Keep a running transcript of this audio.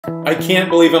I can't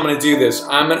believe I'm going to do this.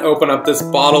 I'm going to open up this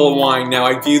bottle of wine. Now,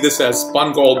 I view this as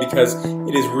spun gold because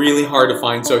it is really hard to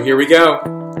find. So here we go.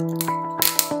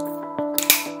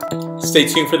 Stay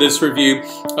tuned for this review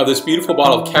of this beautiful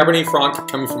bottle of Cabernet Franc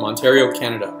coming from Ontario,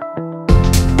 Canada.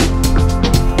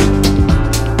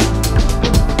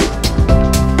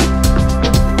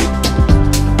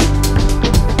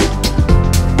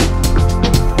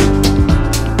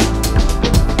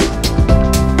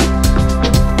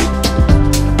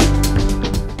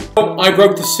 I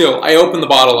broke the seal. I opened the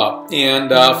bottle up, and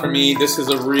for me this is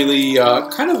a really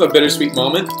kind of a bittersweet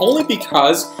moment, only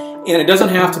because, and it doesn't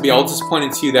have to be, I'll just point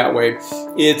it to you that way,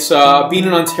 it's being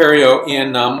in Ontario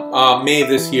in May of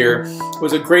this year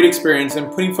was a great experience, and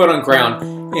putting foot on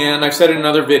ground, and I've said in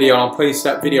another video, and I'll place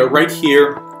that video right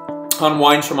here on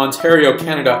wines from Ontario,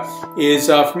 Canada, is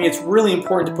for me it's really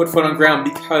important to put foot on ground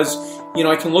because, you know,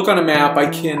 I can look on a map, I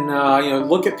can you know,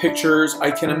 look at pictures,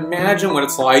 I can imagine what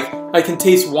it's like, I can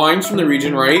taste wines from the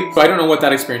region, right? But I don't know what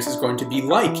that experience is going to be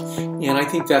like, and I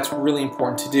think that's really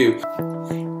important to do.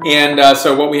 And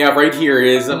so what we have right here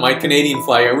is my Canadian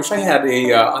flag. I wish I had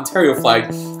a Ontario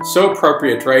flag. So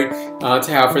appropriate, right,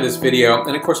 to have for this video.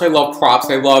 And of course I love props,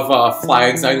 I love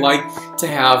flags, I like to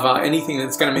have anything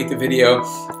that's going to make the video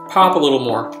pop a little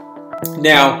more.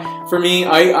 Now, for me,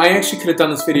 I actually could have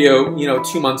done this video, you know,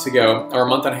 2 months ago, or a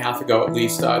month and a half ago at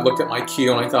least. I looked at my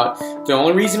queue and I thought, the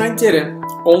only reason I didn't,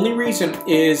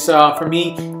 is for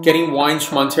me, getting wines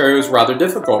from Ontario is rather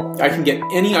difficult. I can get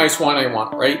any ice wine I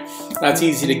want, right? That's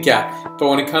easy to get. But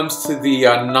when it comes to the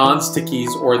non-stickies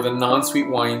or the non-sweet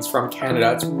wines from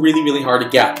Canada, it's really, really hard to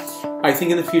get. I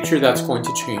think in the future that's going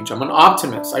to change. I'm an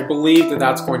optimist. I believe that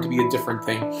that's going to be a different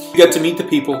thing. You get to meet the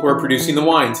people who are producing the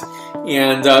wines.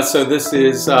 And so this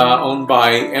is owned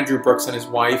by Andrew Brooks and his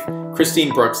wife,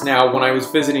 Christine Brooks. Now, when I was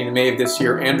visiting in May of this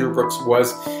year, Andrew Brooks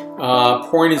was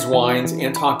pouring his wines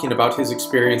and talking about his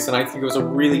experience, and I think it was a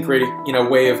really great, you know,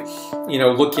 way of, you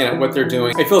know, looking at what they're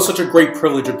doing. I feel such a great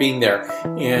privilege of being there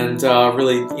and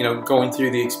really, you know, going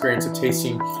through the experience of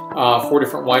tasting 4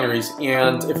 different wineries.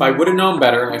 And if I would have known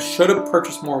better, I should have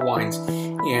purchased more wines.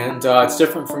 And it's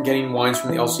different from getting wines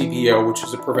from the LCBO, which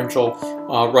is a provincial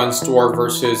run store,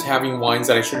 versus having wines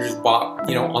that I should have just bought,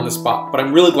 you know, on the spot. But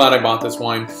I'm really glad I bought this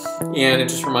wine, and it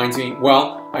just reminds me,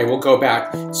 well, I will go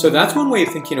back. So that's one way of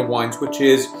thinking of wines, which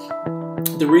is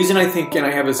the reason I think, and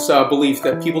I have this belief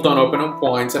that people don't open up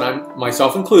wines, and I'm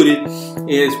myself included,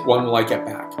 is when will I get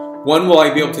back? When will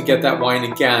I be able to get that wine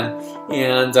again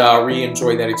and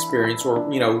re-enjoy that experience,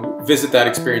 or, you know, visit that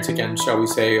experience again, shall we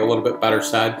say, a little bit better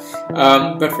said.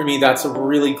 But for me, that's a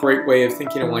really great way of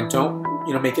thinking of wine. Don't,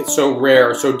 you know, make it so rare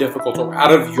or so difficult or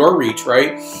out of your reach,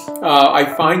 right?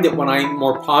 I find that when I'm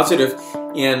more positive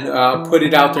and put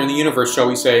it out there in the universe, shall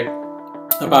we say,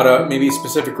 about maybe a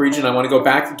specific region, I want to go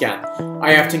back again.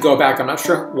 I have to go back. I'm not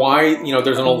sure why, you know,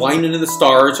 there's an alignment in the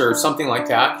stars or something like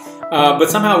that.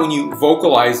 But somehow when you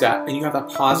vocalize that and you have that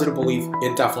positive belief,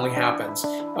 it definitely happens,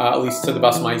 at least to the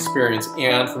best of my experience.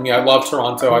 And for me, I love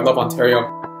Toronto, I love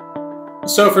Ontario.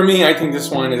 So for me, I think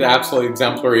this wine is absolutely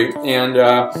exemplary. And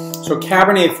so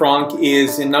Cabernet Franc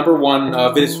is the #1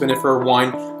 Vitis vinifera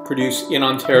wine produced in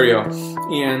Ontario.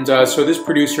 And so this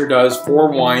producer does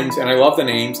 4 wines, and I love the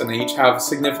names, and they each have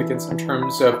significance in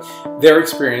terms of their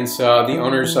experience. The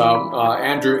owners,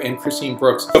 Andrew and Christine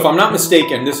Brooks. So if I'm not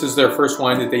mistaken, this is their first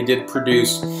wine that they did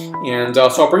produce. And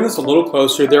so I'll bring this a little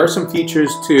closer. There are some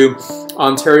features to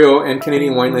Ontario and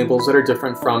Canadian wine labels that are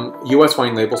different from US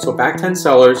wine labels. So Back 10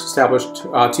 Cellars, established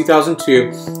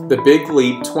 2002, the Big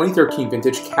Leap 2013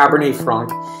 vintage Cabernet Franc.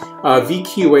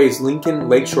 VQA's Lincoln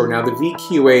Lakeshore. Now the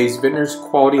VQA's Vintners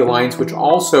Quality Alliance, which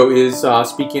also is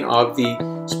speaking of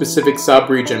the specific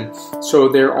sub-region. So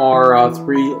there are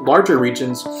 3 larger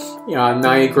regions,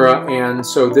 Niagara, and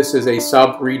so this is a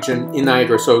sub-region in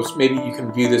Niagara. So maybe you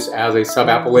can view this as a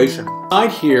sub-appellation.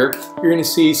 Side here, you're going to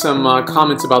see some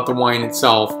comments about the wine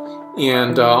itself.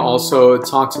 And also it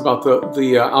talks about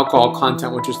the alcohol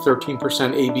content, which is 13%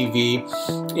 ABV.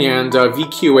 And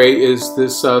VQA is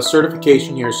this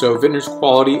certification here, so Vintners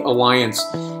Quality Alliance.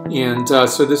 And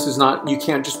so this is not, you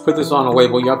can't just put this on a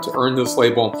label, you have to earn this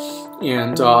label.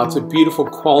 And it's a beautiful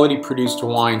quality produced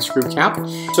wine, screw cap.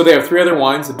 So they have 3 other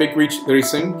wines, the Big Reach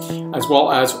Riesling, as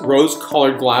well as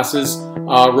rose-colored glasses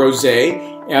rosé,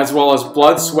 as well as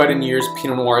Blood, Sweat, and Years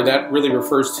Pinot Noir. That really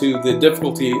refers to the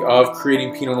difficulty of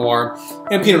creating Pinot Noir.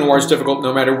 And Pinot Noir is difficult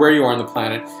no matter where you are on the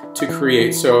planet to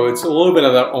create. So it's a little bit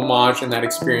of that homage and that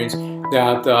experience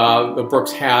that the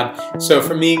Brooks had. So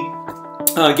for me,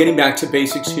 getting back to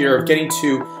basics here, of getting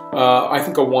to, I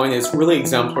think, a wine that's really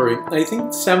exemplary. I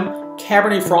think some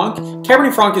Cabernet Franc.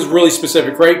 Cabernet Franc is really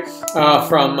specific, right?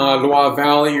 From Loire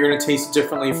Valley, you're going to taste it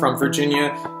differently from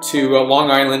Virginia to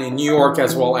Long Island in New York,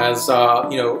 as well as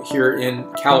here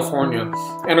in California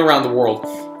and around the world.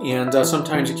 And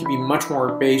sometimes it can be much more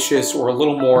herbaceous or a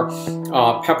little more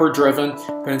pepper-driven.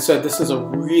 But instead, this is a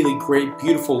really great,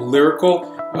 beautiful,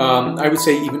 lyrical, I would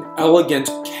say even elegant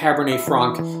Cabernet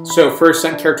Franc. So first,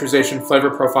 scent characterization,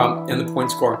 flavor profile, and the point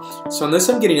score. So on this,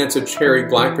 I'm getting into cherry,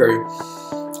 blackberry,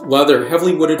 leather,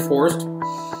 heavily wooded forest,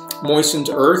 moistened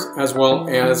earth, as well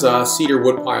as cedar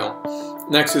wood pile.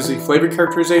 Next is the flavor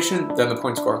characterization, then the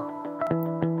point score.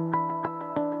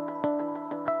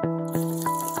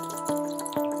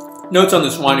 Notes on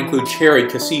this wine include cherry,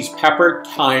 cassis, pepper,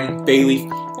 thyme, bay leaf,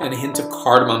 and a hint of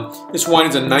cardamom. This wine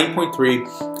is a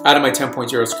 9.3 out of my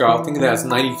 10.0 scale. I think that has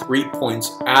 93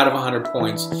 points out of 100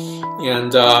 points.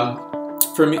 And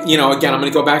for me, again, I'm going to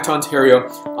go back to Ontario.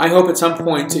 I hope at some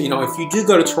point, if you do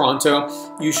go to Toronto,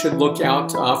 you should look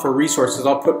out for resources.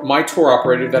 I'll put my tour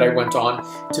operator that I went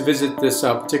on to visit this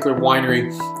particular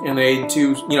winery, and they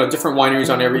do, different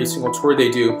wineries on every single tour they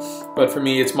do. But for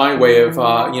me, it's my way of,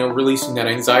 releasing that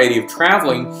anxiety of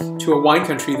traveling to a wine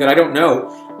country that I don't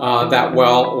know that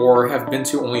well or have been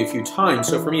to only a few times.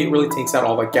 So for me, it really takes out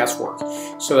all the guesswork.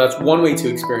 So that's one way to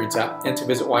experience that and to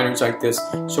visit wineries like this.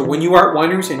 So when you are at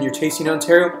wineries and you're tasting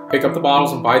Ontario, pick up the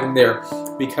bottles and buy them there,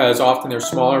 because often they're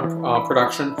smaller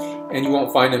production and you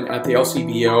won't find them at the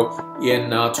LCBO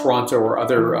in Toronto or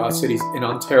other cities in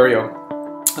Ontario.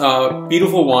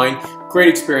 Beautiful wine, great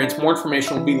experience. More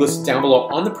information will be listed down below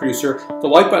on the producer. The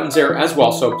like button's there as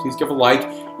well, so please give a like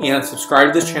and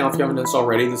subscribe to this channel if you haven't done so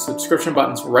already. The subscription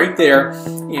button's right there.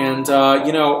 And,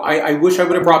 I wish I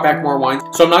would have brought back more wine.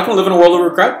 So I'm not going to live in a world of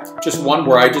regret, just one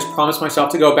where I just promised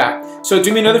myself to go back. So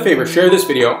do me another favor, share this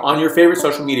video on your favorite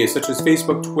social media, such as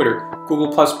Facebook, Twitter, Google+,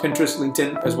 Pinterest,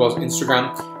 LinkedIn, as well as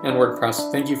Instagram and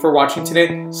WordPress. Thank you for watching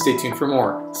today. Stay tuned for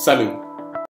more. Salut!